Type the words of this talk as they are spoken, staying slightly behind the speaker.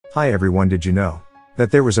Hi everyone, did you know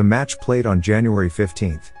that there was a match played on January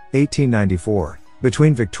 15, 1894,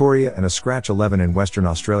 between Victoria and a Scratch 11 in Western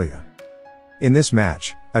Australia? In this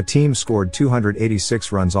match, a team scored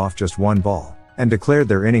 286 runs off just one ball, and declared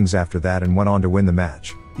their innings after that and went on to win the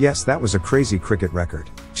match. Yes, that was a crazy cricket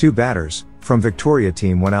record. Two batters from Victoria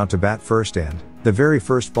team went out to bat first and the very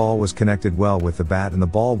first ball was connected well with the bat and the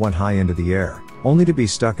ball went high into the air, only to be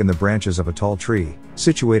stuck in the branches of a tall tree,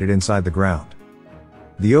 situated inside the ground.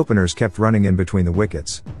 The openers kept running in between the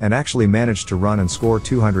wickets, and actually managed to run and score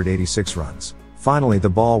 286 runs. Finally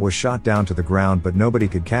the ball was shot down to the ground but nobody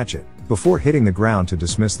could catch it, before hitting the ground to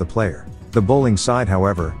dismiss the player. The bowling side,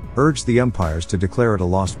 however, urged the umpires to declare it a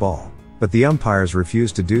lost ball, but the umpires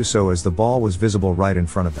refused to do so as the ball was visible right in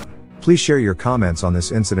front of them. Please share your comments on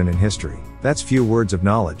this incident in history. That's few words of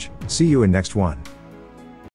knowledge. See you in next one.